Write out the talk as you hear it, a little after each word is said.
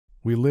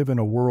We live in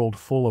a world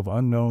full of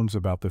unknowns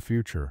about the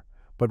future,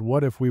 but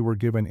what if we were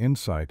given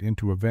insight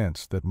into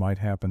events that might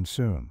happen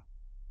soon?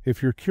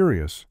 If you're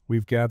curious,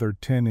 we've gathered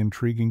 10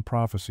 intriguing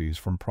prophecies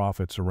from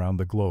prophets around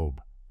the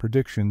globe,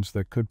 predictions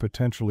that could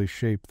potentially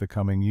shape the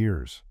coming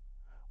years.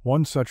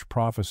 One such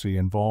prophecy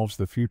involves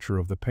the future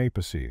of the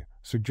papacy,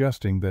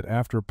 suggesting that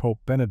after Pope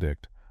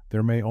Benedict,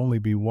 there may only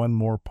be one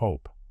more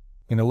pope.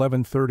 In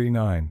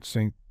 1139,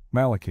 St.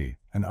 Malachy,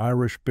 an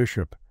Irish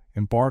bishop,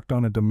 embarked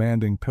on a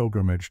demanding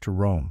pilgrimage to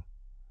Rome.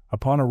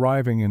 Upon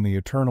arriving in the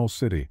Eternal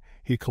City,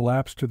 he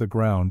collapsed to the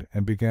ground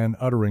and began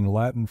uttering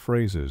Latin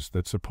phrases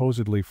that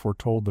supposedly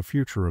foretold the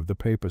future of the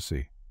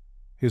papacy.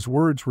 His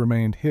words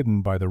remained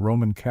hidden by the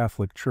Roman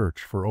Catholic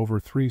Church for over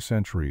 3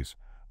 centuries,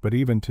 but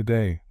even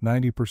today,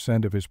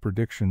 90% of his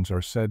predictions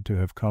are said to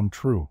have come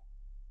true.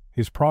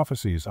 His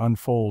prophecies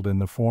unfold in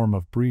the form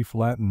of brief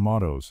Latin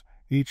mottos,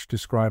 each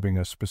describing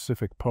a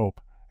specific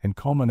pope, and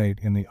culminate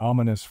in the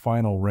ominous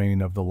final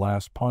reign of the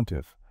last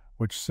pontiff,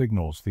 which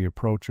signals the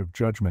approach of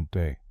Judgment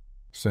Day.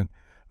 St.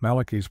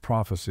 Malachy's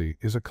prophecy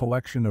is a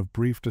collection of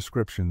brief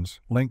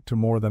descriptions linked to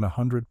more than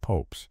 100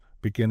 popes,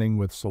 beginning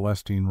with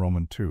Celestine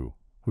Roman II,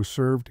 who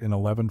served in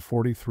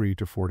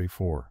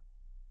 1143–44.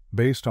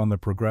 Based on the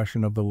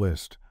progression of the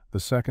list, the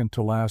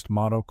second-to-last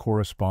motto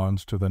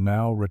corresponds to the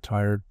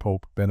now-retired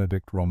Pope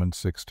Benedict Roman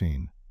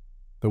XVI.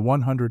 The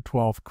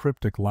 112th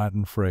cryptic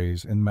Latin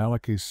phrase in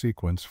Malachy's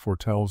sequence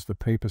foretells the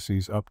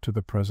papacies up to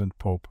the present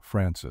Pope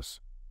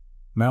Francis.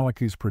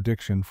 Malachy's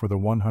prediction for the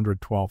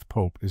 112th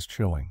pope is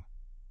chilling.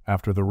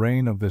 After the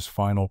reign of this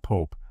final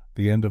pope,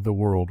 the end of the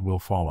world will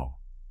follow.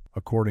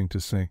 According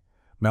to St.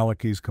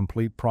 Malachy's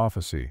complete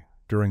prophecy,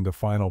 during the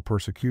final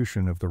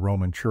persecution of the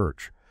Roman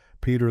Church,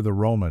 Peter the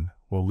Roman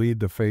will lead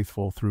the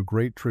faithful through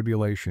great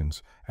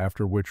tribulations,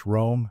 after which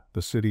Rome,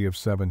 the city of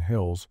 7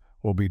 hills,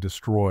 will be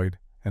destroyed,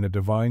 and a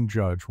divine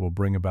judge will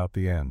bring about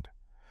the end.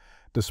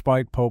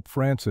 Despite Pope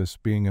Francis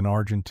being an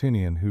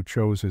Argentinian who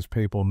chose his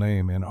papal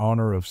name in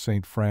honor of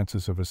Saint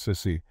Francis of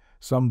Assisi,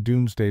 some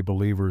doomsday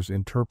believers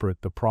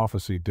interpret the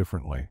prophecy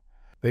differently.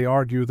 They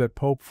argue that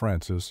Pope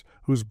Francis,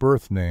 whose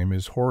birth name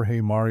is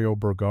Jorge Mario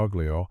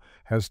Bergoglio,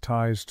 has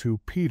ties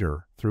to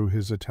Peter through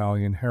his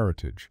Italian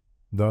heritage,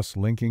 thus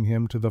linking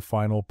him to the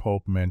final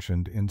pope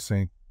mentioned in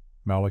St.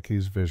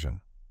 Malachy's vision.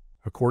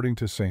 According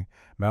to St.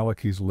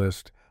 Malachy's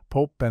list,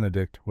 Pope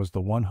Benedict was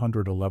the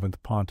 111th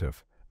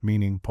pontiff,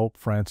 meaning Pope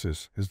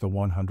Francis is the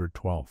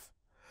 112th.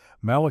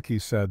 Malachy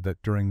said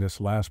that during this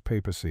last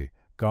papacy,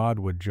 God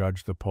would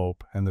judge the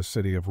Pope and the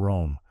city of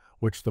Rome,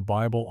 which the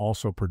Bible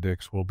also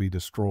predicts will be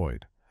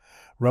destroyed.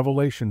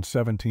 Revelation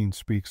 17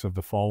 speaks of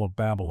the fall of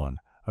Babylon,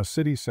 a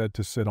city said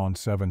to sit on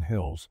 7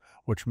 hills,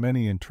 which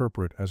many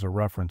interpret as a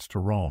reference to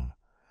Rome.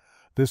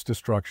 This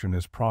destruction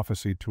is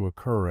prophesied to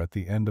occur at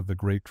the end of the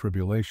Great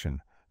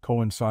Tribulation,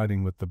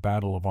 coinciding with the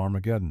Battle of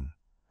Armageddon.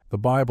 The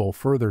Bible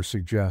further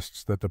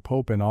suggests that the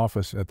Pope in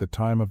office at the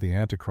time of the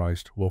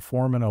Antichrist will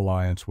form an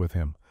alliance with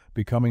him,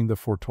 becoming the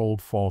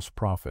foretold false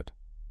prophet.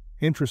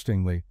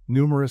 Interestingly,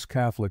 numerous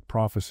Catholic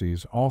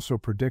prophecies also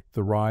predict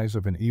the rise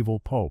of an evil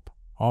pope,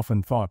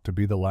 often thought to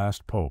be the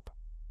last pope.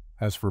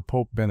 As for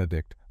Pope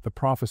Benedict, the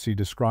prophecy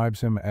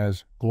describes him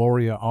as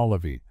Gloria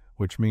Olivi,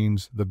 which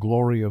means the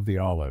glory of the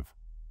olive.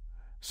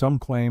 Some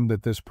claim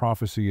that this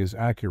prophecy is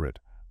accurate,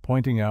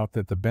 pointing out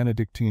that the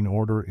Benedictine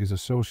order is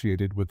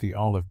associated with the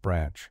olive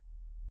branch.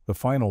 The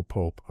final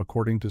pope,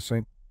 according to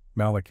St.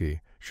 Malachy,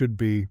 should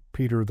be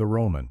Peter the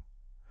Roman.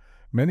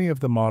 Many of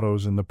the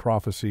mottos in the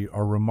prophecy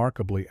are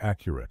remarkably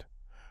accurate.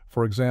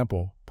 For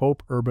example,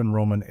 Pope Urban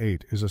Roman VIII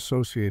is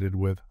associated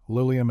with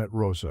Lilium et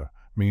Rosa,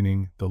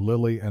 meaning the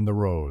lily and the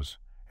rose,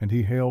 and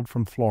he hailed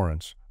from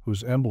Florence,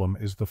 whose emblem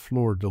is the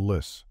fleur de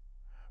lis.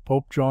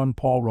 Pope John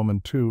Paul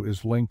Roman II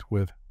is linked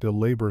with de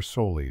labor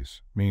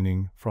solis,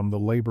 meaning from the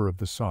labor of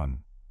the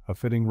sun, a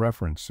fitting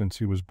reference since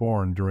he was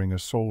born during a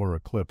solar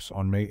eclipse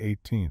on May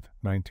 18,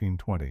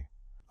 1920.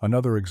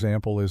 Another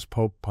example is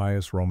Pope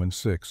Pius Roman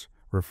VI,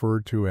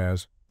 referred to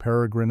as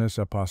Peregrinus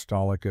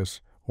Apostolicus,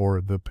 or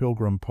the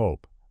Pilgrim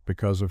Pope,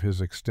 because of his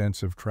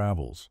extensive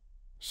travels.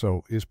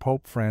 So, is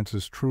Pope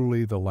Francis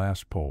truly the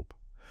last pope?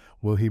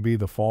 Will he be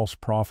the false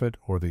prophet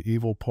or the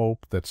evil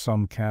pope that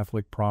some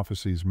Catholic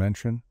prophecies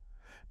mention?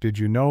 Did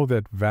you know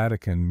that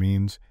Vatican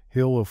means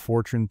hill of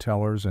fortune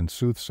tellers and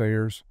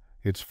soothsayers?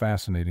 It's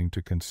fascinating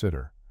to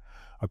consider.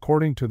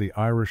 According to the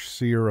Irish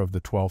seer of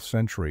the 12th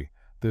century,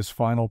 this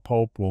final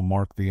pope will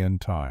mark the end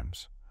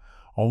times.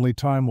 Only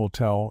time will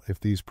tell if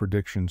these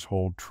predictions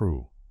hold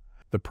true.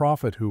 The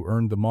prophet who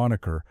earned the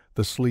moniker,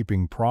 the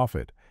Sleeping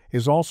Prophet,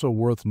 is also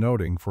worth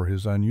noting for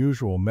his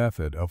unusual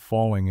method of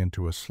falling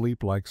into a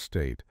sleep-like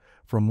state,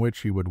 from which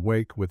he would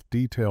wake with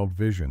detailed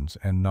visions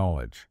and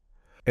knowledge.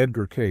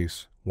 Edgar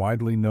Cayce,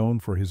 widely known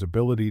for his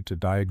ability to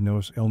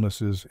diagnose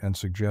illnesses and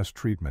suggest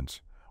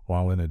treatments,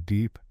 while in a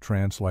deep,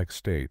 trance-like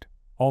state,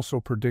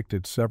 also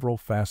predicted several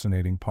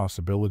fascinating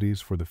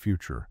possibilities for the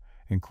future,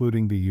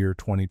 including the year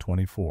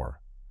 2024.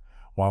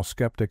 While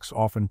skeptics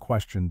often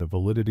question the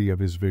validity of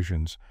his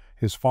visions,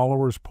 his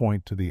followers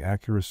point to the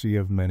accuracy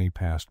of many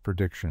past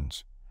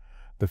predictions.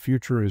 The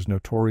future is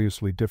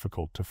notoriously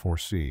difficult to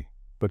foresee,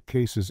 but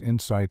Case's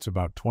insights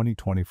about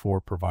 2024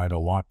 provide a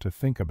lot to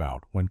think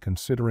about when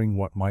considering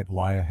what might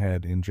lie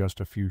ahead in just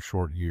a few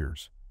short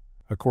years.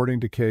 According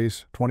to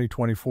Case,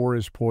 2024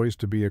 is poised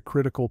to be a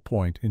critical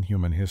point in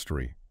human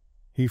history.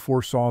 He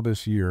foresaw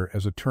this year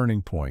as a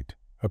turning point,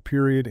 a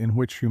period in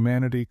which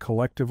humanity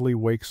collectively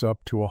wakes up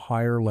to a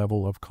higher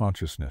level of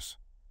consciousness.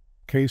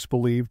 Case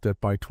believed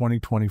that by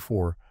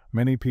 2024,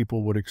 many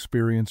people would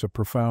experience a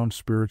profound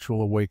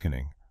spiritual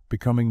awakening,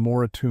 becoming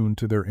more attuned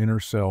to their inner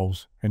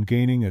selves and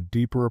gaining a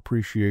deeper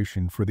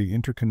appreciation for the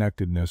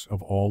interconnectedness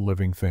of all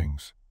living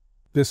things.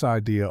 This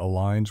idea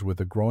aligns with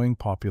the growing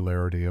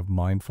popularity of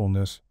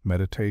mindfulness,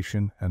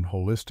 meditation, and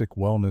holistic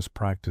wellness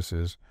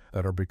practices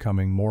that are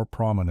becoming more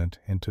prominent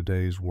in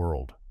today's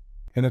world.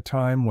 In a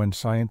time when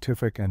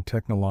scientific and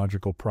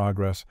technological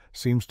progress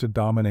seems to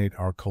dominate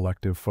our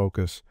collective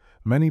focus,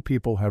 many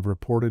people have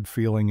reported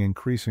feeling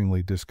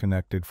increasingly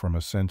disconnected from a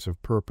sense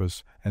of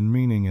purpose and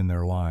meaning in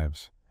their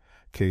lives.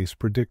 Case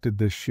predicted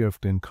this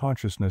shift in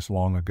consciousness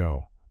long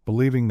ago,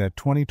 believing that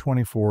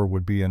 2024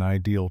 would be an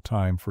ideal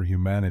time for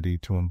humanity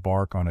to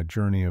embark on a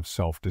journey of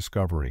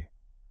self-discovery.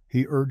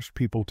 He urged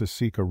people to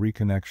seek a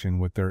reconnection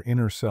with their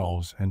inner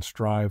selves and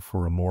strive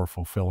for a more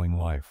fulfilling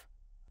life.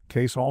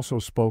 Case also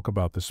spoke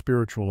about the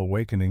spiritual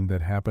awakening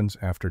that happens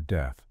after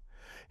death.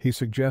 He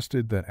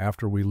suggested that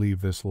after we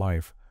leave this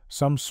life,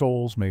 some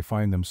souls may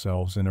find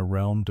themselves in a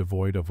realm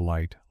devoid of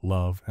light,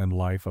 love, and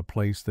life, a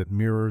place that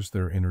mirrors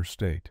their inner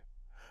state.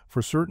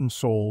 For certain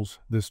souls,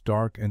 this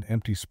dark and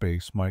empty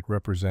space might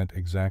represent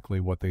exactly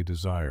what they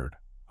desired: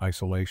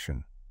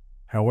 isolation.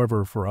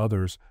 However, for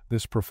others,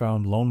 this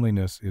profound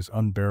loneliness is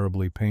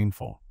unbearably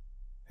painful.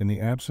 In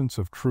the absence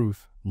of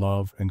truth,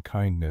 love, and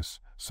kindness,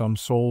 some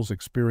souls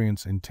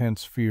experience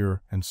intense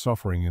fear and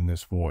suffering in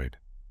this void.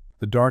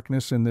 The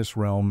darkness in this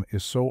realm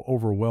is so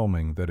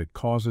overwhelming that it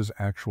causes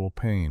actual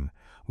pain,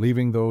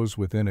 leaving those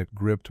within it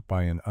gripped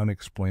by an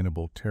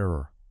unexplainable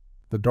terror.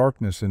 The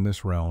darkness in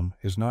this realm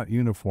is not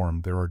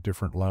uniform. There are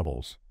different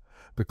levels.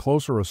 The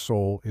closer a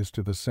soul is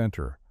to the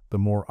center, the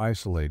more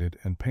isolated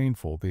and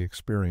painful the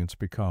experience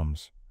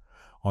becomes.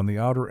 On the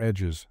outer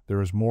edges, there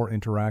is more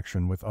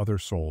interaction with other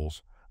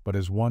souls, but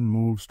as one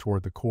moves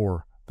toward the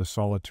core, the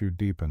solitude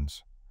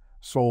deepens.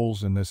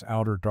 Souls in this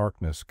outer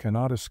darkness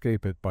cannot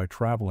escape it by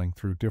traveling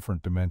through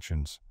different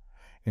dimensions.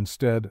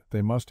 Instead,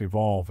 they must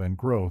evolve and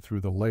grow through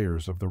the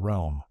layers of the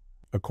realm.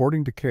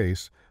 According to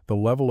Case, the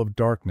level of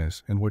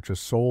darkness in which a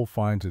soul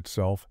finds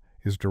itself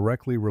is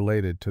directly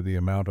related to the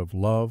amount of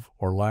love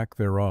or lack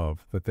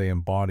thereof that they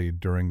embodied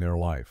during their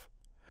life.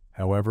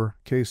 However,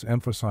 Case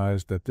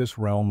emphasized that this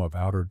realm of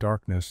outer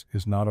darkness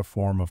is not a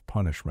form of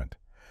punishment.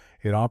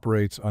 It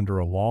operates under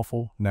a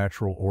lawful,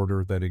 natural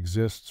order that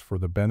exists for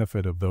the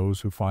benefit of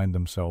those who find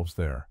themselves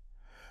there.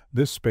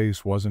 This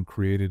space wasn't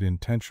created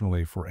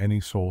intentionally for any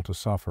soul to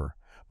suffer,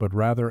 but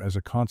rather as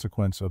a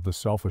consequence of the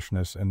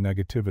selfishness and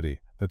negativity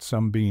that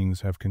some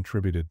beings have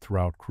contributed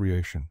throughout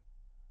creation.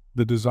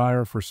 The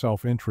desire for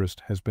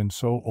self-interest has been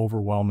so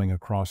overwhelming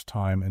across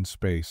time and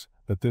space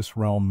that this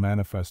realm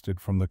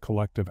manifested from the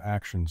collective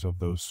actions of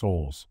those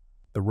souls.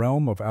 The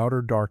realm of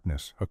outer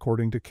darkness,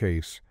 according to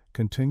Case,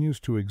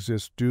 continues to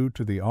exist due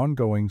to the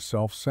ongoing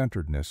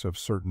self-centeredness of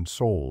certain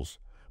souls,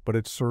 but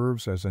it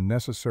serves as a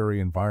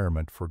necessary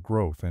environment for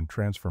growth and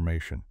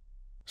transformation.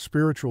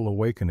 Spiritual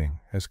awakening,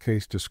 as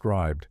Case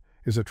described,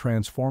 is a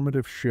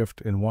transformative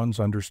shift in one's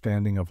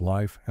understanding of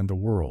life and the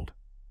world.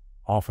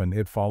 Often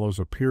it follows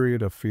a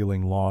period of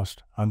feeling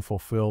lost,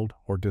 unfulfilled,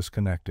 or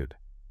disconnected.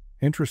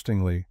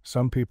 Interestingly,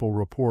 some people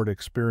report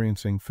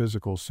experiencing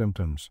physical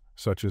symptoms,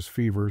 such as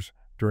fevers,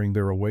 during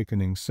their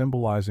awakening,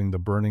 symbolizing the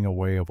burning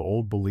away of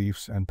old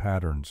beliefs and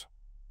patterns.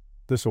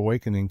 This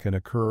awakening can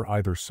occur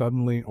either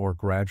suddenly or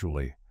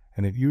gradually,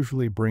 and it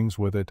usually brings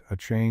with it a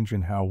change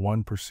in how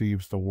one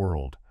perceives the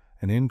world,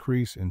 an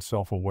increase in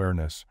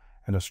self-awareness,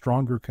 and a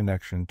stronger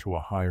connection to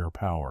a higher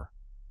power.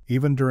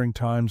 Even during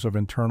times of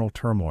internal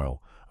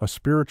turmoil, a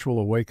spiritual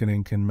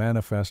awakening can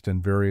manifest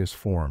in various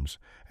forms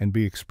and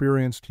be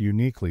experienced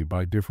uniquely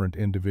by different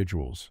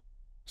individuals.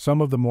 Some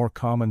of the more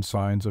common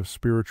signs of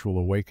spiritual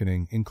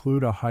awakening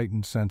include a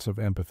heightened sense of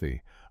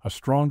empathy, a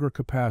stronger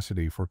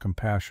capacity for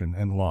compassion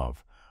and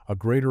love, a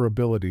greater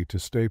ability to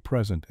stay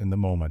present in the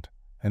moment,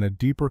 and a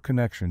deeper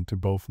connection to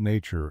both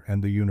nature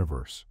and the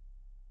universe.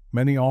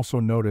 Many also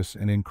notice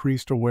an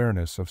increased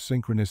awareness of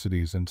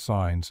synchronicities and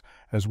signs,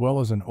 as well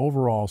as an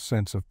overall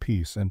sense of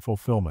peace and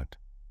fulfillment.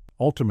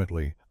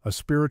 Ultimately, a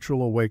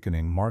spiritual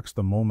awakening marks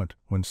the moment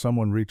when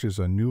someone reaches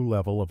a new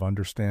level of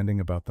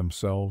understanding about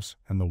themselves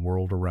and the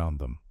world around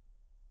them.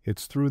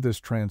 It's through this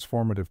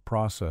transformative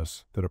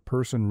process that a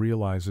person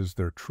realizes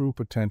their true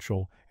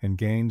potential and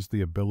gains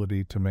the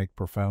ability to make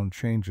profound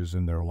changes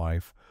in their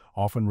life,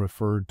 often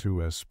referred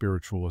to as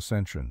spiritual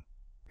ascension.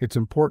 It's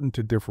important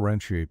to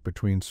differentiate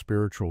between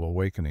spiritual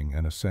awakening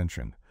and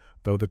ascension,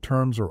 though the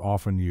terms are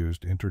often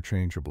used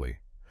interchangeably.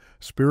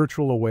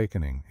 Spiritual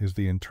awakening is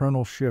the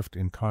internal shift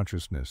in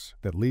consciousness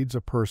that leads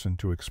a person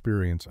to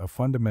experience a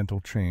fundamental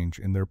change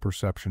in their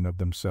perception of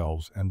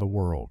themselves and the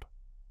world.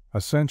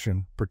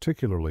 Ascension,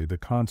 particularly the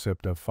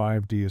concept of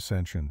 5D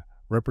ascension,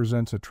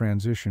 represents a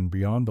transition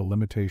beyond the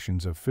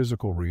limitations of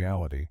physical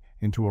reality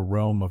into a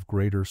realm of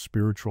greater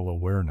spiritual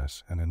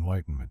awareness and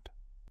enlightenment.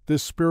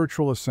 This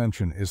spiritual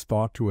ascension is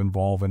thought to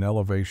involve an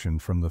elevation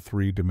from the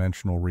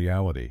three-dimensional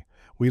reality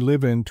we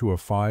live into a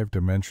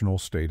five-dimensional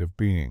state of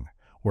being,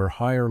 where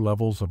higher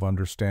levels of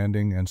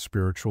understanding and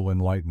spiritual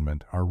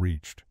enlightenment are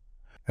reached.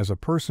 As a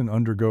person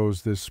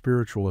undergoes this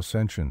spiritual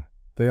ascension,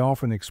 they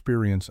often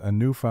experience a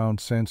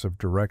newfound sense of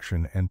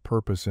direction and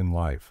purpose in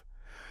life.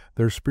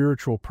 Their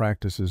spiritual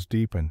practices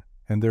deepen,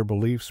 and their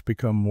beliefs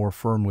become more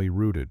firmly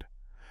rooted.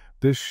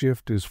 This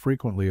shift is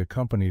frequently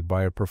accompanied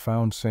by a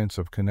profound sense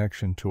of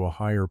connection to a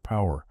higher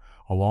power,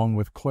 along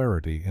with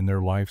clarity in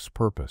their life's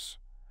purpose.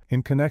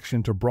 In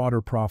connection to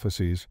broader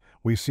prophecies,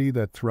 we see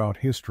that throughout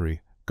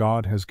history,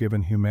 God has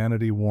given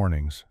humanity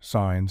warnings,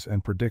 signs,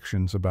 and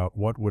predictions about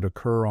what would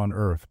occur on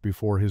earth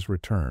before His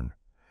return.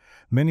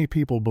 Many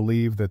people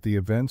believe that the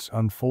events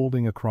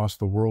unfolding across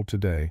the world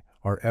today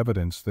are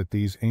evidence that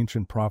these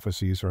ancient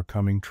prophecies are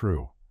coming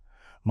true.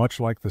 Much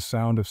like the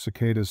sound of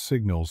cicadas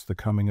signals the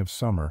coming of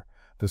summer,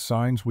 the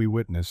signs we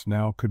witness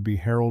now could be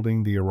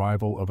heralding the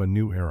arrival of a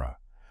new era.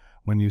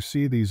 When you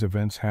see these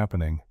events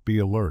happening, be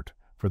alert,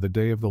 for the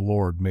day of the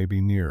Lord may be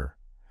near.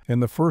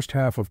 In the first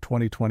half of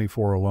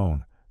 2024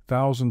 alone,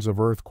 thousands of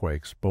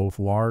earthquakes, both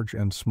large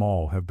and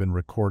small, have been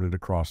recorded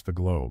across the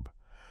globe.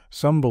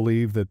 Some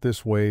believe that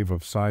this wave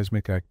of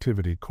seismic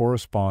activity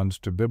corresponds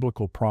to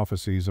biblical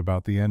prophecies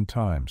about the end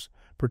times,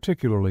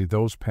 particularly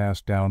those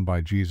passed down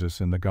by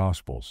Jesus in the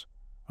Gospels.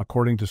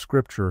 According to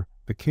Scripture,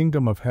 the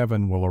kingdom of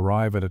heaven will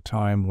arrive at a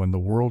time when the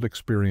world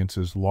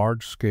experiences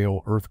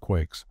large-scale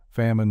earthquakes,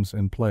 famines,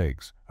 and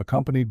plagues,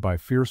 accompanied by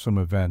fearsome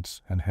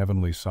events and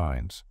heavenly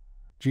signs.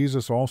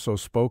 Jesus also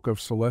spoke of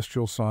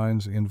celestial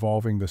signs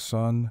involving the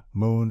sun,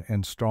 moon,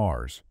 and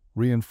stars,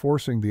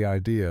 reinforcing the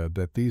idea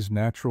that these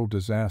natural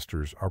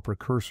disasters are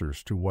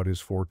precursors to what is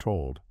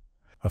foretold.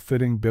 A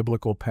fitting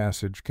biblical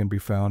passage can be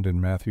found in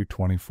Matthew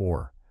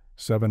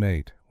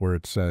 24:7-8, where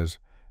it says,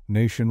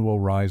 "Nation will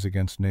rise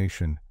against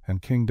nation,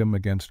 and kingdom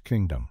against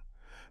kingdom.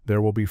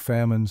 There will be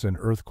famines and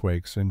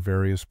earthquakes in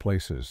various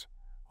places.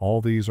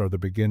 All these are the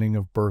beginning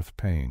of birth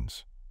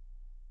pains."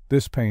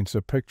 This paints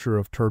a picture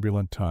of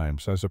turbulent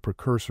times as a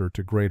precursor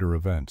to greater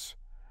events.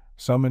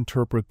 Some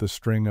interpret the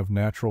string of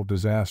natural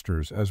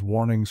disasters as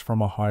warnings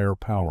from a higher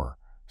power,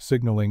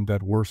 signaling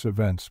that worse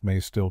events may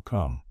still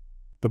come.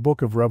 The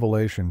book of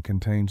Revelation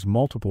contains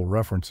multiple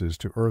references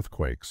to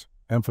earthquakes,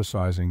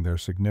 emphasizing their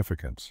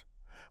significance.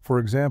 For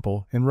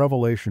example, in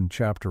Revelation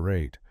chapter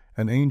 8,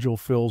 an angel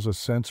fills a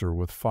censer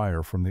with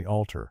fire from the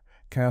altar,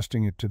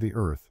 casting it to the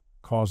earth,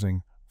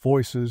 causing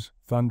voices,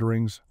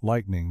 thunderings,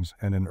 lightnings,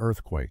 and an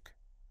earthquake.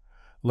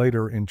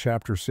 Later in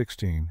chapter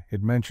 16,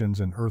 it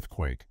mentions an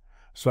earthquake,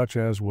 such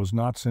as was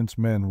not since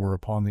men were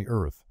upon the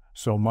earth,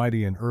 so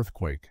mighty an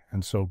earthquake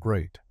and so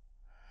great.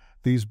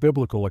 These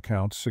biblical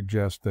accounts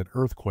suggest that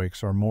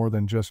earthquakes are more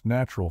than just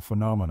natural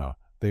phenomena,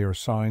 they are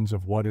signs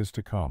of what is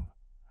to come.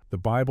 The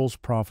Bible's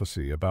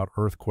prophecy about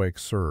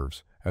earthquakes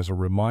serves as a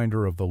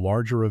reminder of the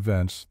larger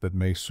events that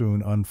may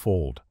soon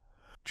unfold.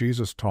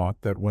 Jesus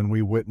taught that when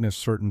we witness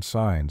certain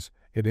signs,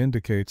 it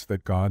indicates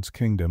that God's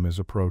kingdom is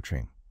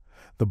approaching.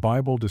 The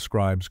Bible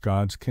describes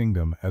God's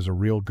kingdom as a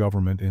real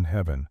government in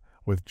heaven,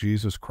 with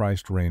Jesus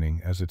Christ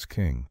reigning as its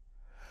king.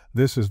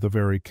 This is the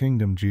very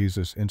kingdom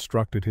Jesus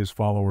instructed His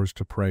followers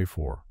to pray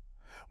for.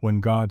 When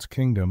God's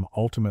kingdom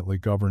ultimately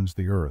governs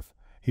the earth,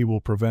 He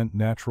will prevent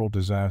natural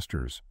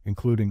disasters,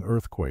 including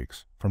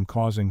earthquakes, from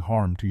causing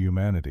harm to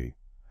humanity.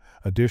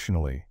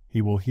 Additionally,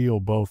 He will heal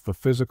both the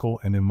physical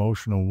and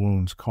emotional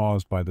wounds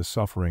caused by the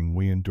suffering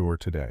we endure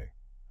today.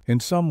 In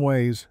some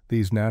ways,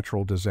 these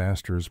natural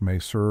disasters may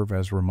serve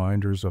as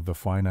reminders of the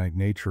finite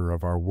nature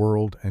of our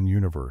world and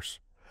universe.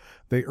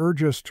 They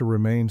urge us to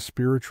remain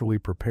spiritually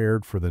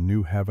prepared for the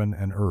new heaven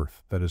and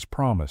earth that is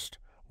promised,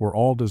 where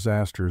all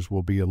disasters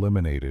will be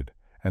eliminated,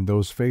 and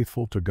those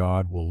faithful to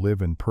God will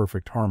live in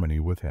perfect harmony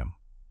with Him.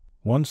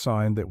 One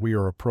sign that we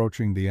are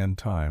approaching the end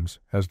times,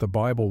 as the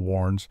Bible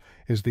warns,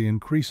 is the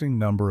increasing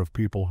number of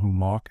people who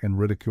mock and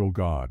ridicule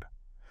God.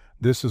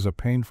 This is a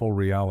painful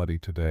reality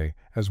today,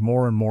 as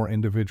more and more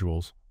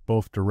individuals,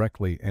 both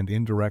directly and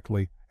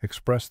indirectly,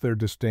 express their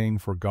disdain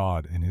for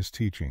God and His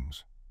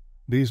teachings.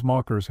 These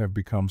mockers have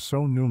become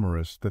so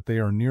numerous that they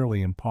are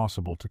nearly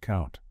impossible to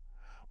count.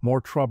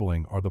 More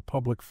troubling are the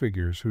public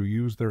figures who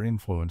use their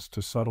influence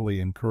to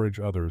subtly encourage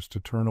others to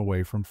turn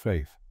away from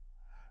faith.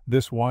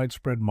 This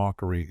widespread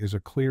mockery is a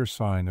clear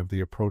sign of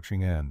the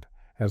approaching end,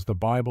 as the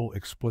Bible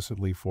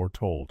explicitly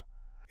foretold.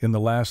 In the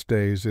last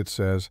days, it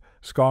says,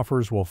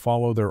 scoffers will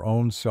follow their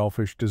own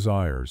selfish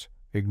desires,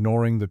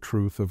 ignoring the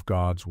truth of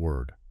God's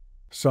word.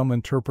 Some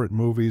interpret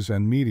movies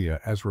and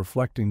media as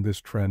reflecting this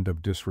trend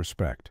of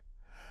disrespect.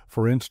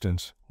 For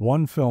instance,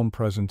 one film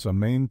presents a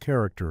main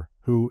character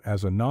who,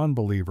 as a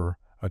non-believer,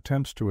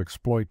 attempts to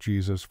exploit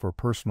Jesus for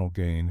personal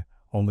gain,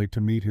 only to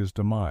meet his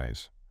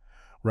demise.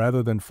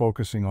 Rather than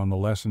focusing on the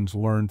lessons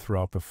learned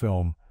throughout the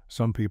film,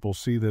 some people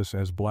see this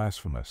as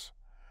blasphemous.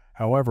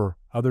 However,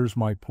 others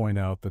might point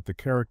out that the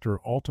character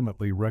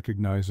ultimately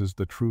recognizes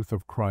the truth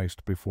of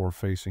Christ before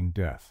facing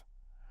death.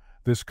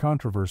 This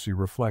controversy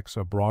reflects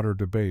a broader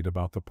debate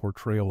about the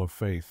portrayal of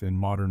faith in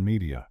modern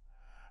media.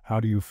 How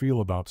do you feel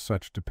about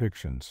such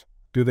depictions?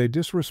 Do they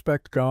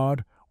disrespect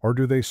God, or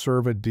do they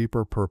serve a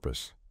deeper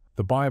purpose?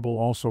 The Bible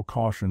also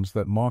cautions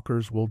that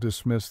mockers will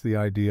dismiss the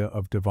idea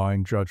of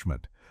divine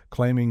judgment,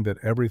 claiming that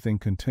everything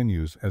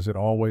continues as it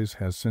always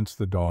has since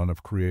the dawn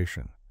of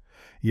creation.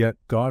 Yet,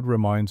 God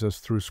reminds us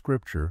through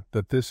Scripture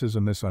that this is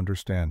a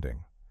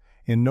misunderstanding.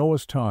 In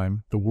Noah's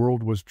time, the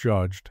world was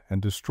judged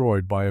and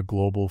destroyed by a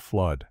global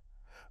flood.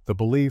 The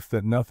belief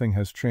that nothing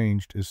has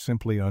changed is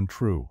simply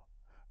untrue.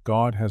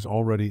 God has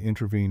already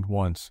intervened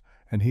once,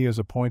 and He has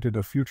appointed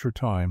a future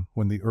time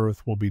when the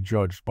earth will be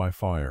judged by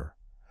fire.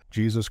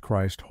 Jesus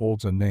Christ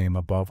holds a name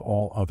above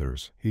all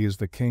others. He is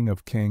the King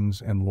of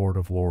kings and Lord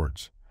of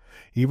lords.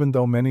 Even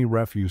though many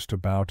refuse to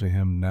bow to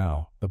Him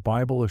now, the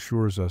Bible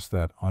assures us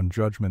that on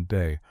Judgment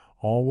Day,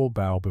 all will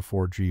bow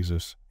before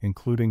Jesus,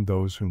 including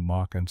those who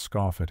mock and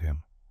scoff at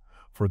Him.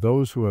 For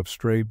those who have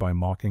strayed by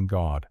mocking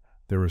God,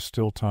 there is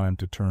still time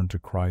to turn to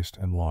Christ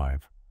and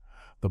live.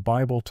 The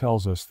Bible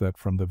tells us that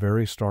from the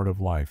very start of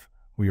life,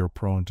 we are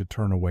prone to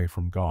turn away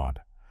from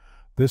God.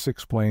 This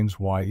explains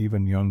why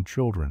even young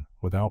children,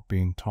 without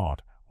being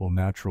taught, will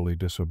naturally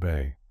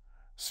disobey.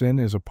 Sin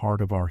is a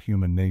part of our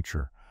human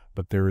nature,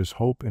 but there is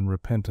hope in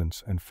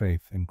repentance and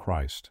faith in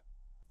Christ.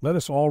 Let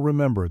us all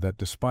remember that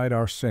despite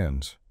our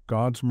sins,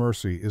 God's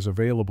mercy is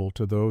available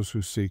to those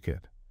who seek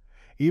it.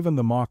 Even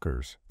the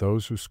mockers,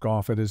 those who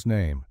scoff at His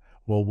name,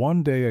 will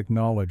one day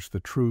acknowledge the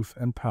truth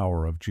and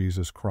power of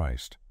Jesus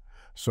Christ.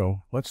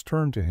 So, let's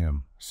turn to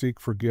Him, seek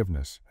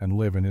forgiveness, and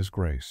live in His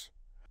grace.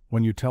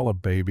 When you tell a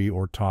baby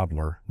or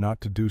toddler not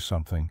to do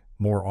something,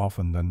 more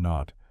often than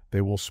not,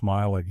 they will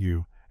smile at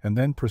you and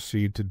then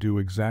proceed to do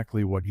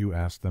exactly what you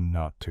ask them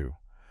not to.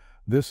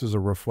 This is a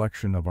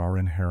reflection of our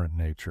inherent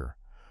nature.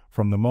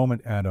 From the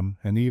moment Adam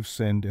and Eve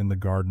sinned in the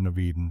Garden of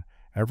Eden,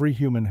 every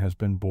human has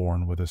been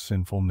born with a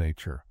sinful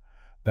nature.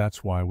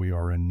 That's why we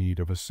are in need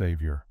of a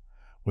Savior.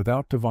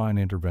 Without divine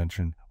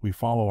intervention, we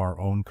follow our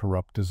own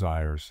corrupt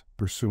desires,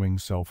 pursuing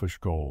selfish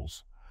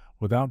goals.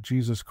 Without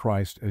Jesus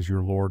Christ as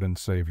your Lord and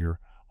Savior,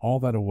 all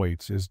that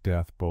awaits is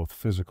death, both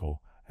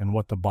physical and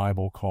what the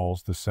Bible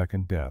calls the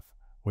second death,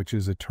 which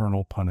is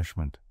eternal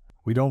punishment.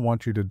 We don't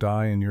want you to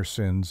die in your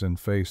sins and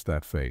face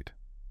that fate.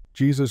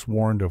 Jesus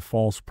warned of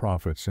false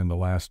prophets in the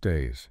last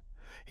days.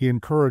 He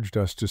encouraged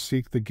us to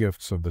seek the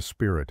gifts of the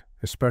Spirit,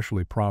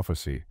 especially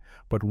prophecy,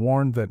 but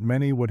warned that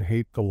many would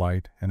hate the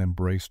light and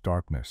embrace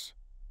darkness.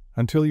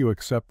 Until you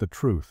accept the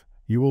truth,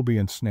 you will be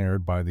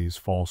ensnared by these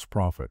false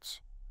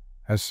prophets.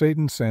 As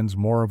Satan sends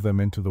more of them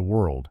into the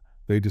world,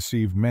 they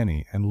deceive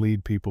many and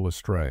lead people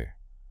astray.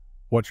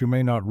 What you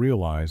may not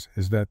realize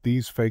is that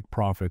these fake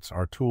prophets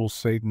are tools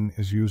Satan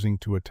is using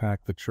to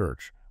attack the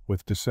church,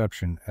 with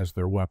deception as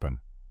their weapon.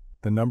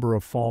 The number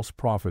of false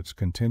prophets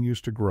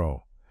continues to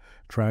grow.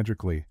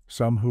 Tragically,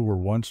 some who were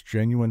once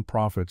genuine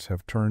prophets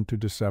have turned to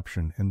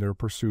deception in their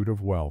pursuit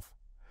of wealth.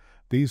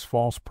 These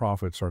false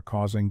prophets are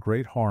causing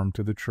great harm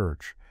to the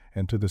church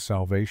and to the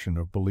salvation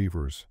of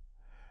believers.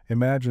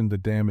 Imagine the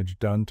damage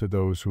done to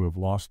those who have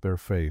lost their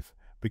faith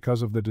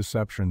because of the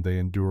deception they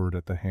endured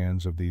at the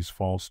hands of these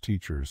false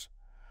teachers.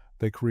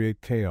 They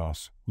create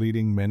chaos,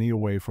 leading many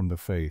away from the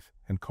faith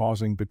and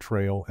causing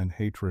betrayal and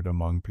hatred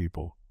among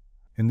people.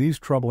 In these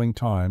troubling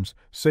times,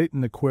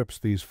 Satan equips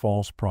these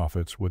false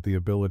prophets with the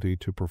ability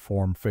to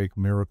perform fake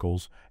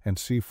miracles and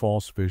see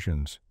false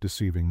visions,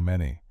 deceiving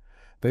many.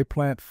 They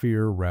plant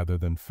fear rather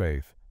than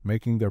faith,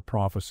 making their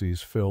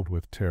prophecies filled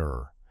with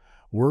terror.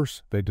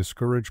 Worse, they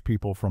discourage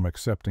people from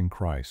accepting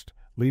Christ,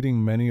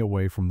 leading many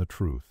away from the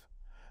truth.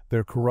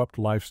 Their corrupt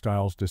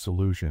lifestyles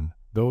disillusion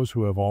those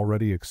who have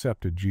already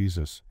accepted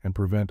Jesus and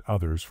prevent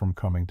others from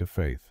coming to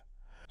faith.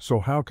 So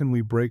how can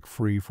we break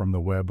free from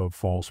the web of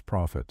false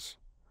prophets?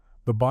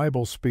 The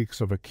Bible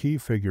speaks of a key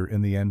figure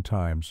in the end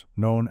times,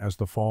 known as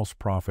the false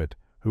prophet,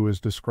 who is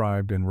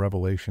described in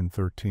Revelation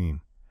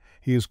 13.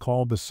 He is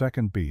called the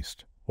second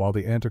beast, while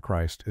the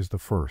Antichrist is the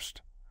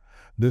first.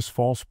 This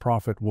false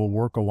prophet will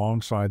work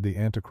alongside the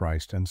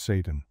Antichrist and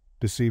Satan,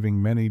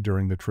 deceiving many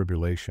during the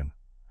tribulation.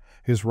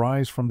 His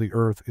rise from the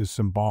earth is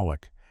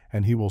symbolic,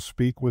 and he will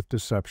speak with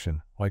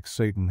deception, like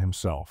Satan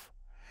himself.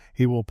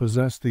 He will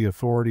possess the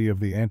authority of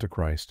the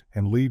Antichrist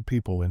and lead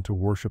people into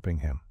worshiping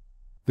him.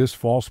 This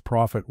false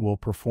prophet will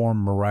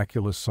perform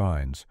miraculous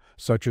signs,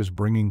 such as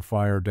bringing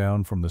fire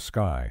down from the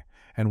sky,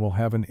 and will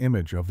have an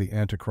image of the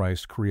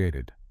Antichrist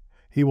created.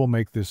 He will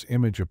make this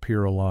image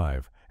appear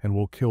alive, and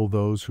will kill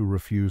those who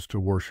refuse to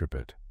worship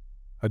it.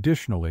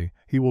 Additionally,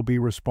 he will be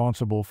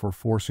responsible for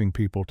forcing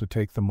people to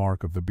take the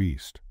mark of the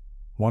beast.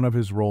 One of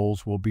his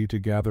roles will be to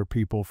gather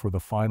people for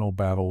the final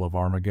battle of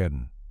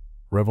Armageddon.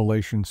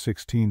 Revelation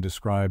 16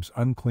 describes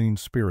unclean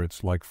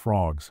spirits like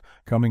frogs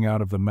coming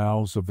out of the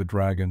mouths of the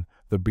dragon,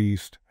 the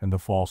beast, and the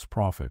false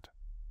prophet.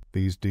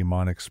 These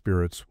demonic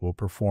spirits will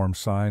perform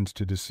signs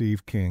to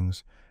deceive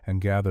kings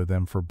and gather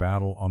them for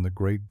battle on the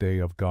great day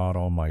of God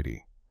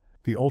Almighty.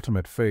 The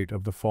ultimate fate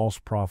of the false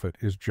prophet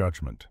is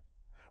judgment.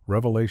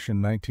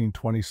 Revelation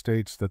 19:20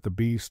 states that the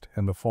beast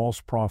and the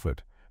false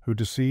prophet, who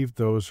deceived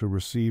those who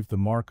received the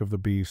mark of the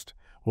beast,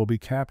 will be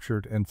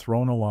captured and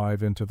thrown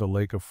alive into the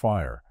lake of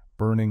fire,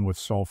 burning with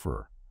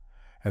sulfur.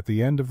 At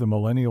the end of the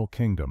millennial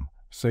kingdom,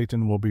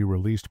 Satan will be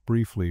released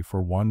briefly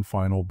for one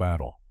final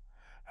battle.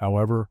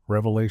 However,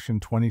 Revelation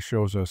 20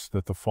 shows us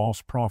that the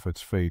false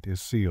prophet's fate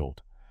is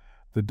sealed.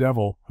 The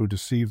devil, who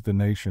deceived the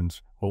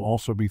nations, will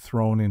also be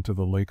thrown into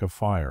the lake of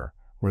fire,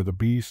 where the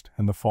beast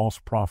and the false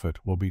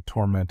prophet will be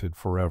tormented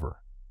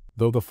forever.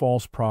 Though the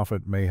false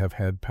prophet may have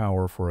had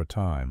power for a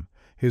time,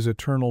 his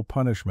eternal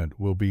punishment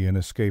will be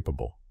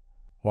inescapable.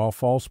 While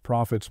false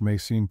prophets may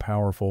seem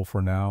powerful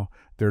for now,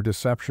 their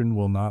deception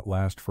will not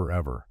last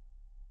forever.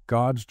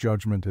 God's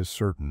judgment is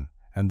certain,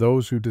 and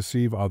those who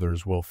deceive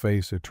others will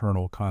face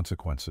eternal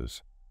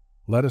consequences.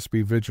 Let us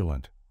be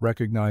vigilant,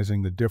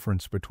 recognizing the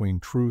difference between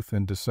truth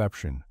and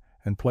deception,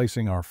 and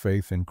placing our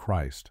faith in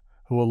Christ,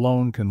 who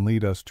alone can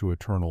lead us to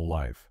eternal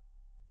life.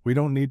 We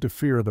don't need to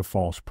fear the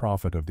false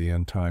prophet of the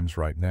end times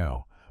right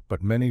now,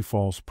 but many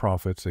false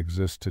prophets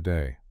exist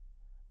today.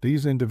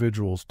 These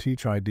individuals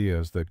teach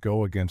ideas that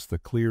go against the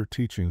clear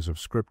teachings of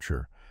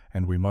Scripture,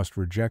 and we must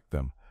reject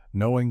them,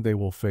 knowing they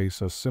will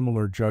face a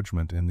similar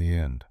judgment in the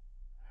end.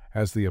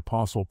 As the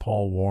Apostle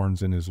Paul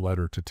warns in his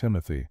letter to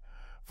Timothy,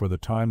 "For the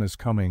time is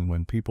coming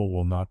when people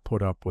will not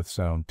put up with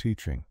sound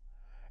teaching.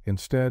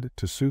 Instead,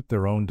 to suit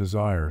their own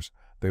desires,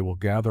 they will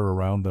gather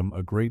around them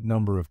a great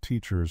number of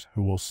teachers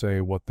who will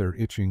say what their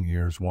itching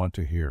ears want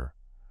to hear.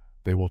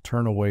 They will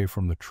turn away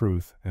from the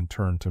truth and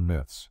turn to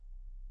myths."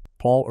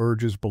 Paul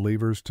urges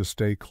believers to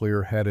stay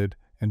clear-headed,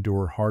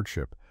 endure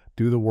hardship,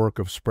 do the work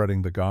of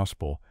spreading the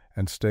gospel,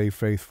 and stay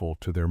faithful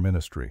to their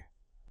ministry.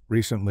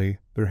 Recently,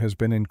 there has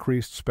been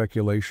increased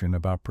speculation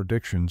about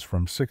predictions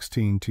from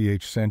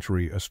 16th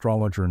century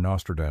astrologer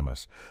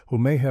Nostradamus, who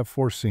may have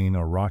foreseen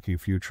a rocky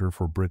future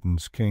for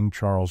Britain's King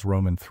Charles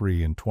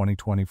III in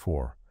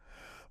 2024.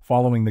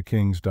 Following the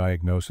king's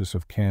diagnosis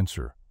of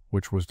cancer,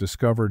 which was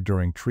discovered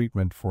during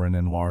treatment for an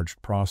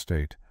enlarged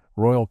prostate,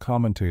 royal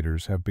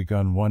commentators have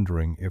begun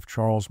wondering if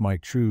Charles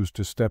might choose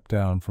to step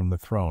down from the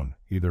throne,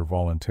 either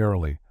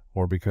voluntarily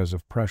or because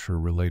of pressure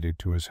related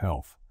to his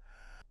health.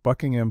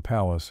 Buckingham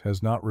Palace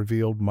has not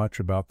revealed much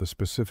about the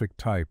specific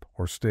type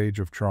or stage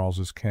of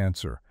Charles's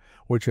cancer,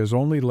 which has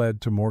only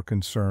led to more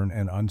concern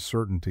and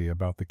uncertainty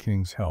about the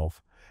king's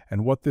health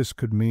and what this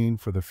could mean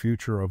for the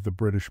future of the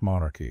British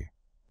monarchy.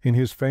 In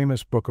his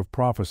famous book of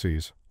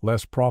prophecies,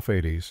 Les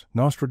Prophéties,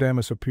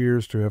 Nostradamus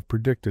appears to have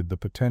predicted the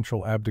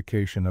potential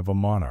abdication of a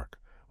monarch,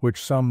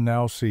 which some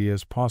now see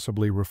as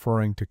possibly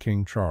referring to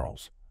King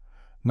Charles.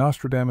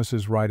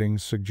 Nostradamus's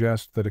writings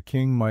suggest that a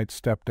king might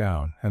step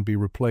down and be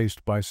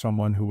replaced by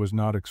someone who was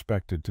not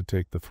expected to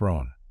take the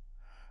throne.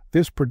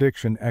 This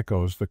prediction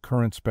echoes the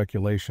current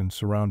speculation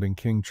surrounding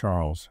King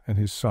Charles and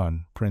his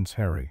son, Prince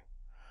Harry.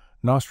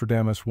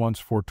 Nostradamus once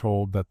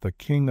foretold that the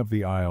King of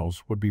the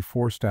Isles would be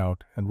forced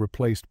out and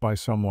replaced by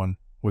someone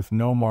with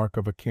no mark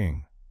of a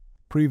king.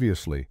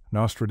 Previously,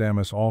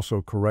 Nostradamus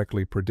also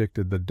correctly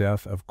predicted the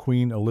death of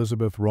Queen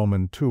Elizabeth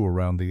II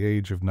around the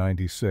age of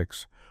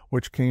 96,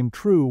 which came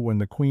true when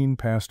the Queen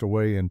passed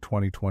away in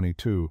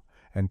 2022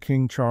 and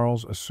King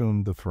Charles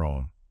assumed the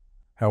throne.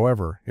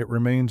 However, it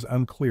remains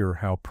unclear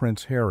how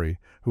Prince Harry,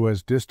 who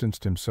has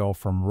distanced himself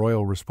from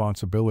royal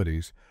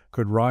responsibilities,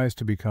 could rise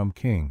to become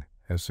king,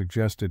 as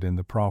suggested in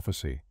the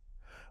prophecy.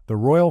 The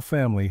royal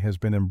family has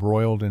been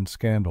embroiled in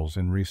scandals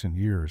in recent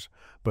years,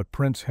 but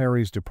Prince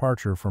Harry's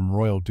departure from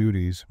royal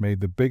duties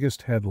made the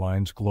biggest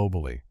headlines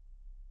globally.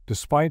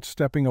 Despite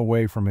stepping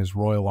away from his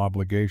royal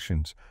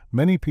obligations,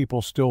 many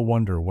people still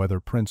wonder whether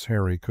Prince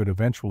Harry could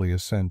eventually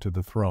ascend to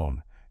the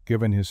throne,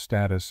 given his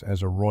status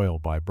as a royal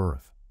by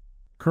birth.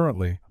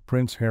 Currently,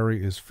 Prince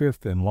Harry is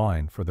fifth in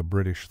line for the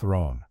British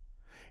throne.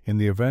 In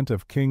the event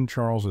of King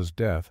Charles's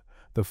death,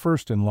 the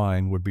first in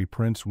line would be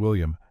Prince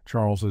William,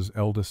 Charles's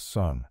eldest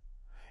son.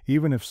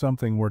 Even if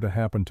something were to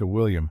happen to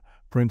William,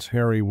 Prince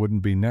Harry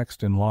wouldn't be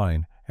next in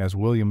line, as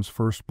William's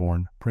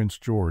firstborn, Prince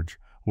George,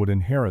 would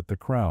inherit the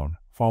crown,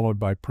 followed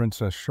by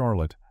Princess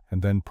Charlotte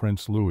and then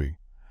Prince Louis.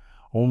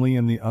 Only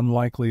in the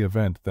unlikely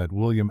event that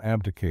William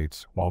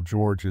abdicates while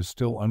George is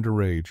still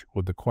underage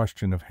would the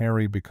question of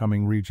Harry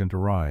becoming regent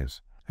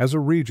arise. As a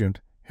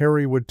regent,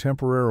 Harry would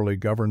temporarily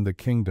govern the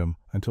kingdom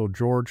until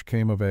George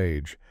came of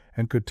age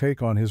and could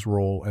take on his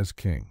role as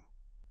king.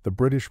 The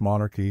British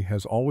monarchy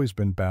has always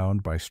been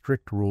bound by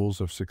strict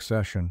rules of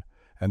succession,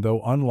 and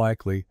though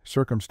unlikely,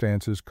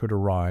 circumstances could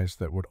arise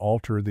that would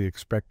alter the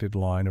expected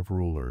line of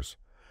rulers.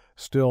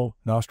 Still,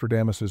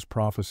 Nostradamus's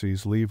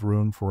prophecies leave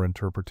room for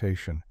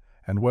interpretation,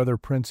 and whether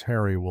Prince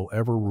Harry will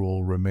ever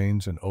rule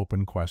remains an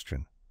open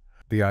question.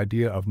 The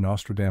idea of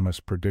Nostradamus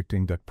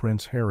predicting that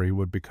Prince Harry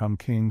would become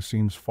king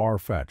seems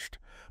far-fetched,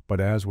 but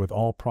as with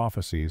all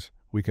prophecies,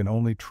 we can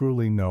only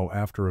truly know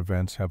after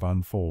events have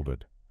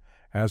unfolded.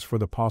 As for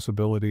the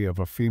possibility of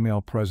a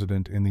female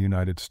president in the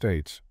United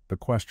States, the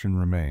question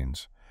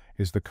remains,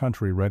 is the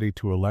country ready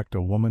to elect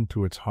a woman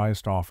to its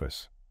highest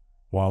office?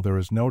 While there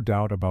is no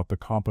doubt about the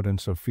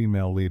competence of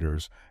female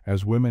leaders,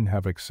 as women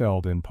have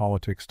excelled in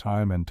politics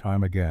time and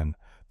time again,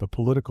 the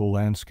political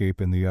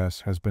landscape in the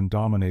U.S. has been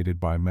dominated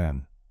by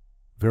men.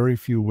 Very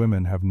few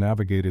women have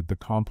navigated the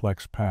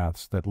complex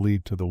paths that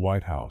lead to the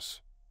White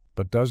House.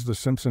 But does The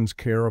Simpsons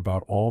care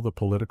about all the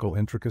political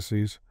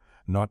intricacies?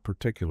 Not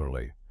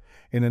particularly.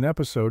 In an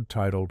episode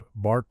titled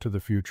Bart to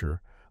the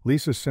Future,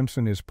 Lisa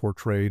Simpson is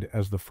portrayed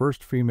as the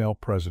first female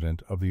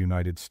president of the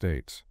United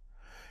States.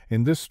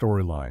 In this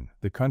storyline,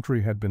 the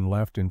country had been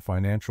left in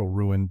financial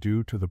ruin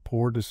due to the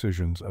poor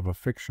decisions of a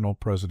fictional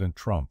President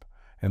Trump,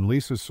 and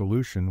Lisa's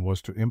solution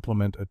was to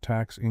implement a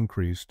tax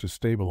increase to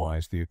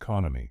stabilize the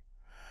economy.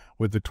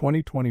 With the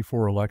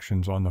 2024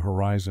 elections on the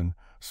horizon,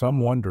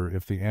 some wonder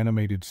if the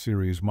animated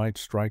series might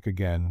strike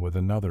again with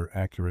another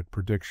accurate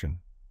prediction.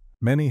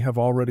 Many have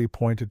already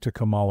pointed to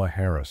Kamala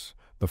Harris,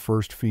 the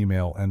first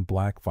female and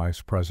black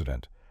vice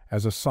president,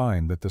 as a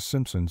sign that The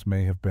Simpsons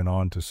may have been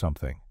on to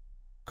something.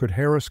 Could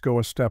Harris go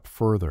a step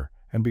further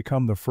and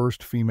become the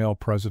first female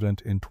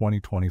president in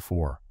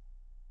 2024?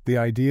 The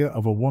idea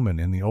of a woman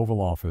in the Oval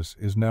Office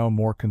is now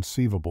more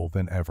conceivable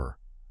than ever.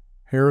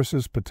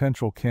 Harris's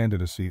potential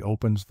candidacy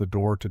opens the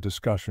door to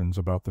discussions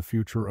about the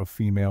future of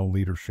female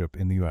leadership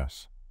in the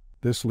U.S.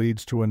 This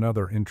leads to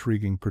another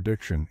intriguing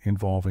prediction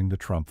involving the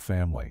Trump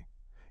family.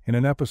 In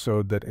an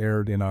episode that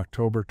aired in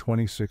October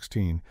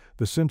 2016,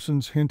 The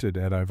Simpsons hinted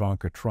at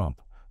Ivanka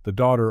Trump, the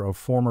daughter of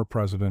former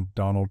President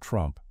Donald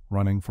Trump,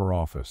 running for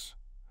office.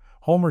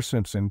 Homer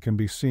Simpson can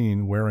be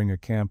seen wearing a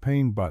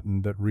campaign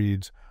button that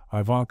reads,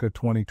 Ivanka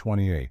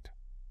 2028.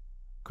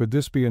 Could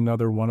this be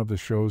another one of the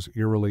show's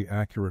eerily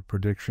accurate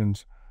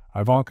predictions?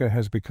 Ivanka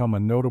has become a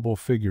notable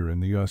figure in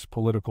the U.S.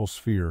 political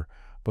sphere,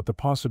 but the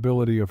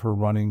possibility of her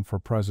running for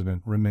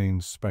president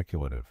remains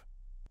speculative.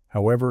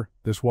 However,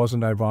 this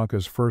wasn't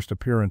Ivanka's first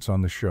appearance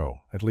on the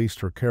show. At least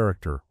her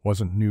character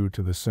wasn't new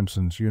to the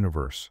Simpsons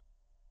universe.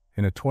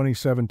 In a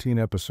 2017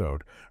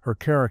 episode, her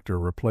character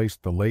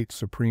replaced the late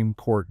Supreme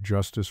Court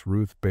Justice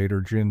Ruth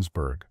Bader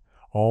Ginsburg,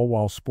 all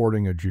while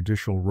sporting a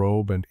judicial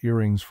robe and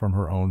earrings from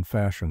her own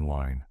fashion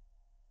line.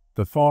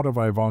 The thought of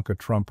Ivanka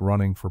Trump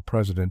running for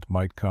president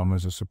might come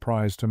as a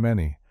surprise to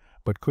many,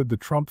 but could the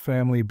Trump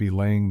family be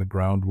laying the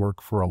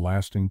groundwork for a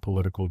lasting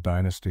political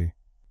dynasty?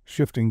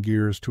 Shifting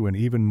gears to an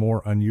even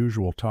more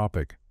unusual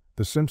topic,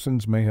 The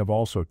Simpsons may have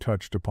also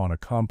touched upon a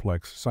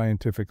complex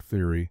scientific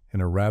theory in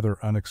a rather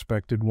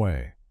unexpected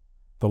way.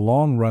 The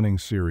long-running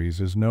series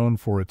is known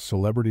for its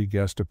celebrity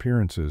guest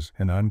appearances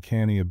and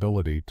uncanny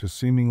ability to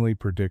seemingly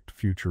predict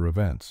future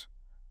events.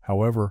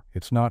 However,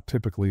 it's not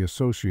typically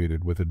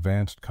associated with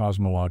advanced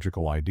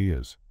cosmological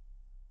ideas.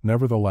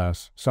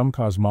 Nevertheless, some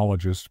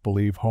cosmologists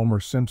believe Homer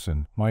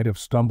Simpson might have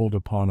stumbled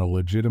upon a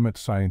legitimate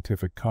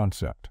scientific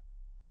concept.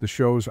 The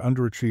show's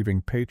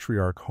underachieving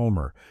patriarch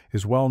Homer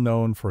is well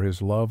known for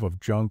his love of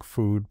junk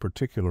food,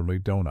 particularly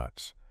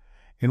donuts.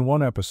 In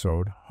one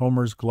episode,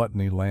 Homer's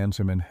gluttony lands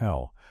him in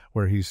hell,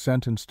 where he's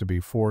sentenced to be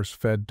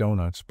force-fed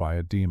donuts by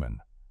a demon.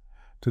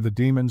 To the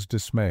demon's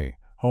dismay,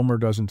 Homer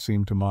doesn't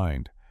seem to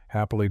mind,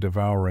 happily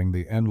devouring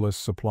the endless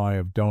supply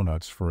of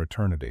donuts for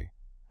eternity.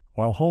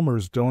 While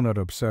Homer's donut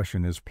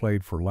obsession is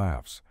played for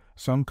laughs,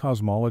 some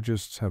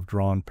cosmologists have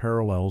drawn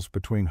parallels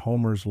between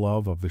Homer's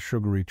love of the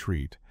sugary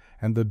treat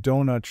and the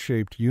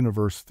donut-shaped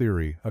universe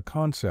theory, a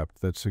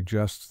concept that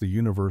suggests the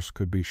universe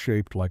could be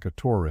shaped like a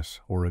torus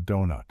or a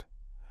donut.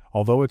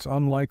 Although it's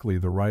unlikely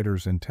the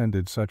writers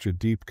intended such a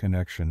deep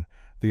connection,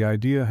 the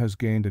idea has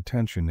gained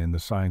attention in the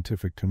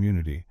scientific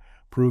community,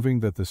 proving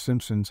that The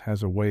Simpsons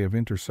has a way of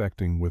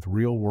intersecting with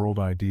real-world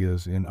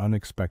ideas in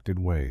unexpected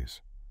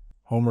ways.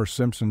 Homer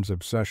Simpson's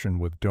obsession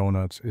with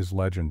donuts is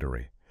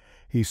legendary.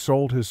 He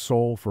sold his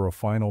soul for a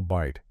final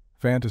bite,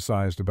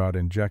 fantasized about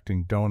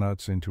injecting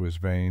donuts into his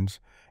veins,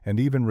 and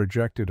even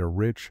rejected a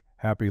rich,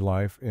 happy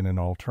life in an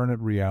alternate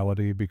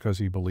reality because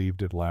he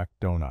believed it lacked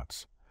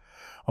donuts.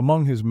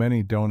 Among his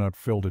many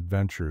donut-filled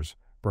adventures,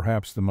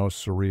 perhaps the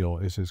most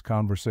surreal is his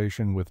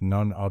conversation with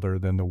none other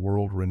than the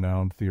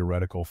world-renowned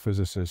theoretical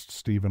physicist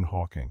Stephen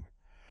Hawking.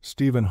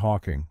 Stephen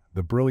Hawking,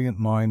 the brilliant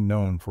mind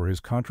known for his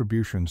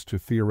contributions to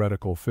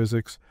theoretical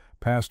physics,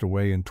 passed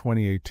away in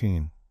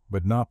 2018,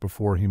 but not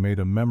before he made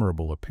a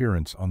memorable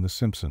appearance on The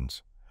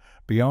Simpsons.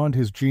 Beyond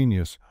his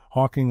genius,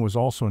 Hawking was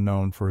also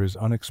known for his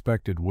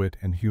unexpected wit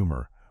and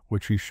humor,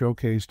 which he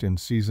showcased in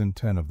Season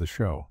 10 of the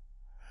show.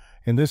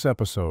 In this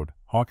episode,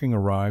 Hawking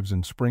arrives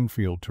in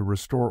Springfield to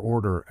restore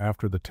order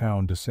after the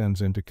town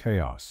descends into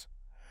chaos.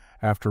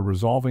 After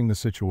resolving the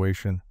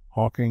situation,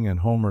 Hawking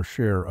and Homer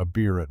share a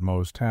beer at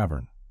Moe's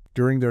Tavern.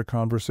 During their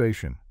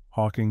conversation,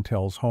 Hawking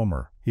tells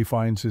Homer he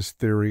finds his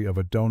theory of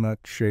a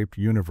donut-shaped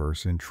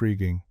universe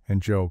intriguing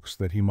and jokes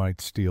that he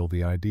might steal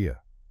the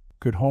idea.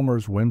 Could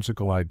Homer's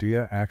whimsical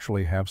idea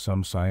actually have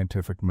some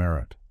scientific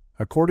merit?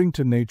 According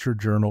to Nature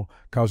Journal,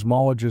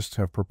 cosmologists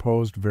have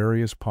proposed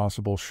various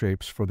possible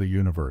shapes for the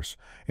universe,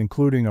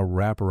 including a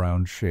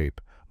wraparound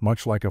shape,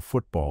 much like a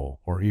football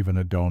or even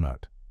a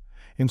donut.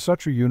 In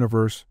such a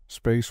universe,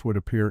 space would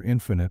appear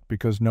infinite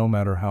because no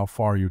matter how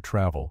far you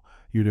travel,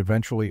 you'd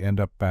eventually end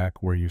up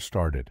back where you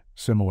started,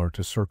 similar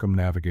to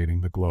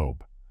circumnavigating the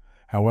globe.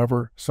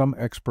 However, some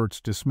experts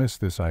dismiss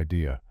this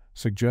idea,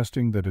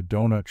 suggesting that a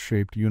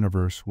donut-shaped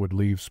universe would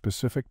leave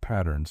specific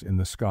patterns in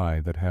the sky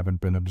that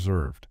haven't been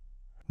observed.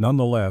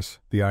 Nonetheless,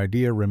 the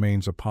idea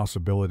remains a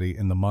possibility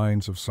in the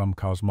minds of some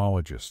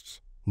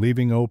cosmologists,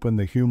 leaving open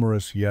the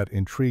humorous yet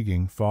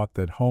intriguing thought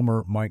that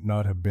Homer might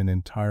not have been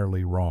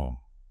entirely wrong.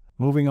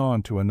 Moving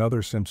on to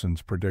another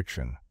Simpsons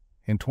prediction.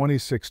 In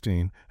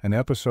 2016, an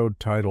episode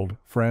titled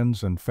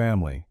Friends and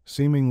Family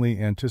seemingly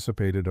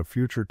anticipated a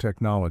future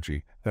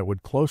technology that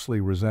would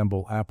closely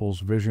resemble Apple's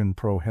Vision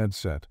Pro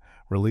headset,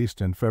 released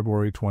in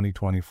February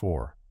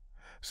 2024.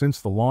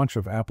 Since the launch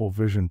of Apple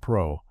Vision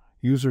Pro,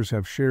 users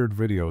have shared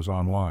videos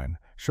online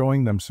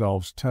showing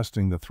themselves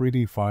testing the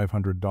 $3D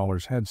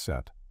 $500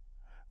 headset.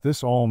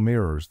 This all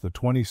mirrors the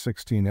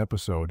 2016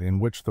 episode in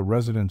which the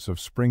residents of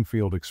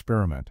Springfield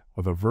experiment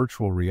with a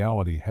virtual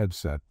reality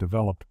headset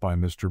developed by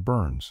Mr.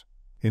 Burns.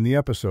 In the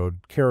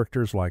episode,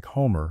 characters like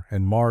Homer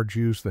and Marge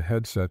use the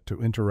headset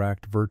to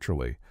interact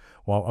virtually,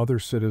 while other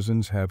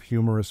citizens have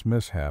humorous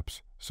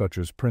mishaps, such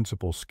as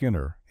Principal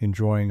Skinner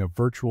enjoying a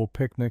virtual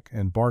picnic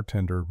and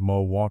bartender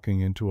Moe walking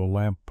into a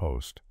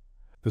lamppost.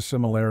 The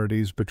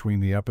similarities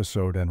between the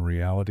episode and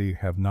reality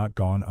have not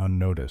gone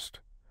unnoticed.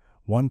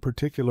 One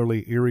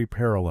particularly eerie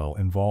parallel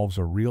involves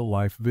a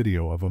real-life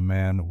video of a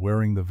man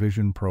wearing the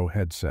Vision Pro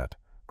headset,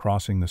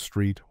 crossing the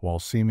street while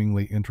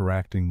seemingly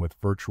interacting with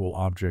virtual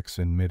objects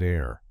in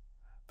mid-air.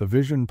 The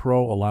Vision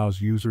Pro allows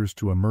users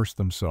to immerse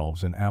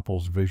themselves in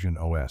Apple's Vision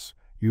OS,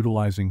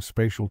 utilizing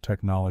spatial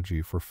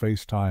technology for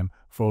FaceTime,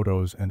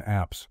 photos, and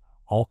apps,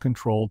 all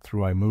controlled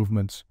through eye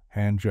movements,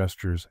 hand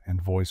gestures,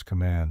 and voice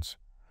commands.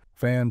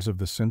 Fans of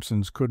The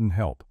Simpsons couldn't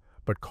help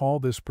but call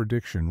this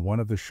prediction one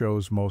of the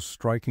show's most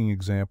striking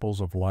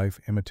examples of life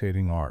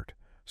imitating art,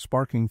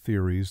 sparking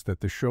theories that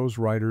the show's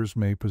writers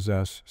may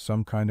possess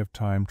some kind of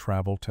time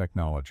travel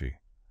technology.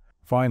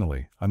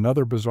 Finally,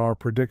 another bizarre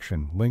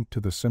prediction linked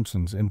to The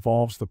Simpsons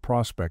involves the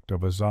prospect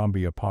of a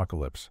zombie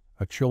apocalypse,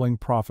 a chilling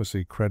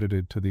prophecy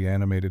credited to the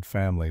animated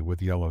family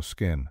with yellow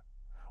skin.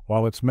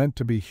 While it's meant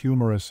to be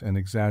humorous and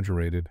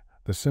exaggerated,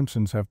 The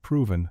Simpsons have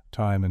proven,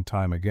 time and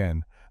time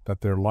again,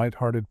 that their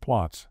lighthearted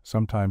plots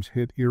sometimes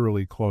hit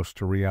eerily close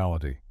to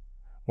reality.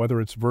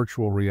 Whether it's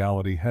virtual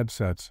reality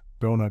headsets,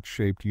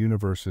 donut-shaped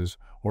universes,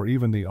 or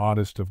even the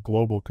oddest of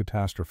global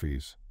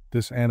catastrophes,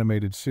 this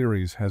animated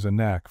series has a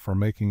knack for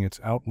making its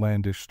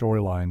outlandish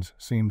storylines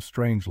seem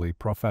strangely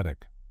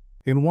prophetic.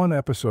 In one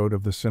episode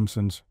of The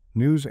Simpsons,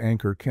 news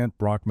anchor Kent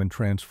Brockman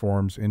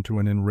transforms into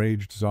an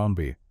enraged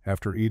zombie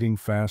after eating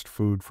fast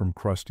food from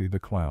Krusty the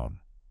Clown.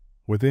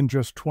 Within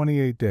just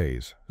 28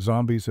 days,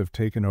 zombies have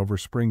taken over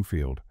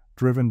Springfield,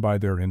 driven by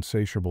their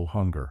insatiable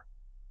hunger.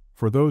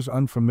 For those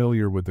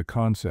unfamiliar with the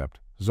concept,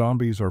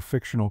 zombies are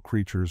fictional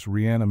creatures,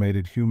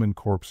 reanimated human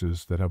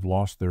corpses that have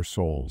lost their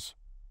souls.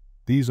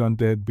 These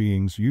undead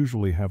beings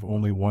usually have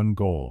only one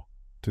goal: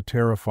 to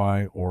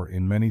terrify or,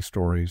 in many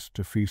stories,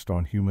 to feast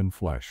on human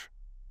flesh.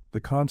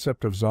 The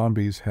concept of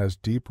zombies has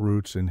deep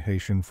roots in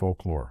Haitian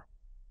folklore.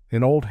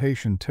 In old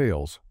Haitian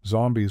tales,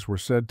 zombies were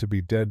said to be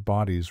dead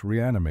bodies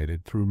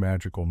reanimated through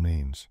magical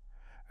means.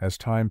 As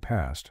time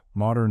passed,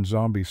 modern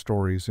zombie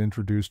stories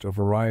introduced a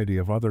variety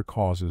of other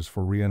causes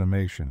for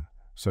reanimation,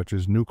 such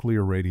as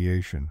nuclear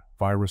radiation,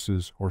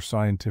 viruses, or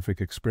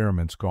scientific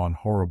experiments gone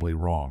horribly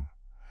wrong.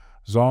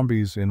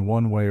 Zombies, in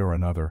one way or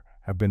another,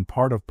 have been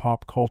part of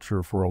pop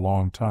culture for a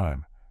long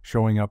time,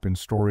 showing up in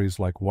stories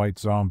like White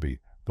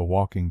Zombie, The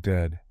Walking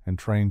Dead, and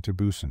Train to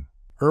Busan.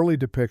 Early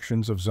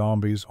depictions of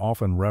zombies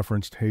often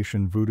referenced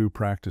Haitian voodoo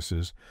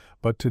practices,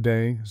 but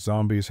today,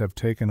 zombies have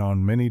taken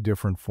on many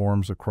different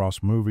forms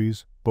across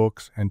movies,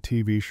 books, and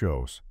TV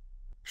shows.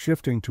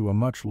 Shifting to a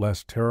much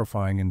less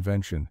terrifying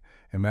invention,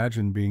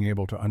 imagine being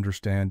able to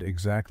understand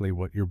exactly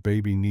what your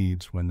baby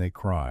needs when they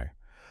cry.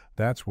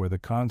 That's where the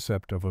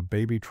concept of a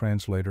baby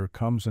translator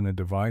comes in, a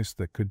device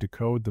that could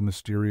decode the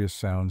mysterious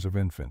sounds of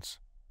infants.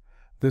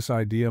 This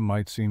idea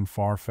might seem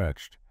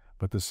far-fetched,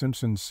 but The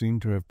Simpsons seem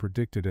to have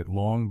predicted it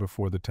long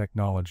before the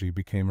technology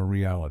became a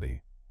reality.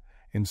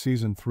 In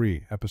Season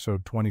 3,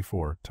 Episode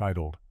 24,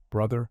 titled,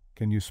 "Brother,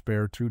 Can You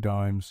Spare 2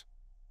 Dimes?"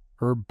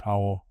 Herb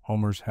Powell,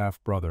 Homer's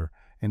half-brother,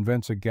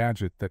 invents a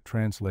gadget that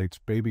translates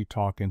baby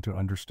talk into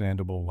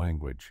understandable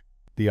language.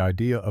 The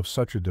idea of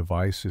such a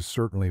device is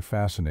certainly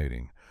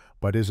fascinating,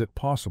 but is it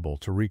possible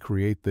to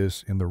recreate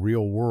this in the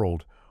real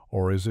world,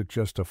 or is it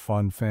just a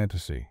fun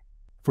fantasy?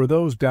 For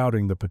those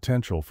doubting the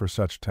potential for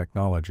such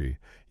technology,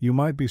 you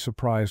might be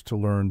surprised to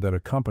learn that a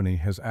company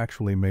has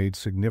actually made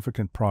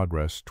significant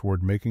progress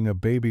toward making a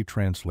baby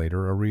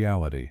translator a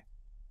reality.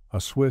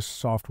 A Swiss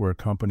software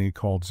company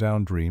called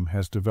Zoundream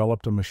has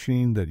developed a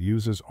machine that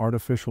uses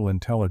artificial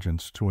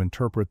intelligence to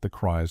interpret the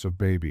cries of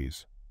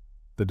babies.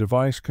 The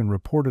device can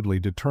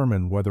reportedly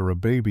determine whether a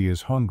baby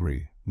is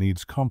hungry,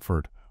 needs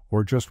comfort,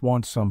 or just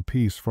wants some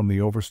peace from the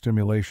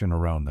overstimulation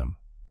around them.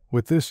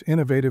 With this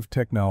innovative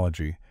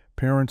technology,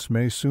 Parents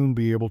may soon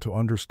be able to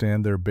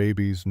understand their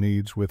baby's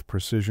needs with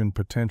precision,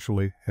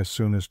 potentially as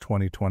soon as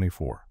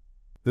 2024.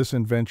 This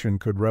invention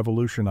could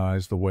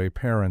revolutionize the way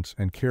parents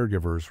and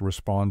caregivers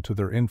respond to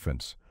their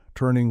infants,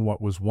 turning what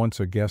was once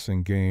a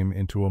guessing game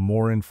into a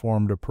more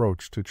informed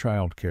approach to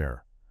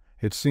childcare.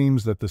 It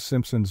seems that The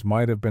Simpsons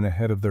might have been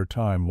ahead of their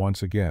time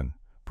once again,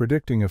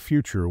 predicting a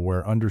future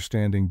where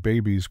understanding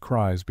babies'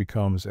 cries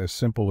becomes as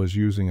simple as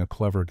using a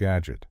clever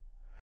gadget.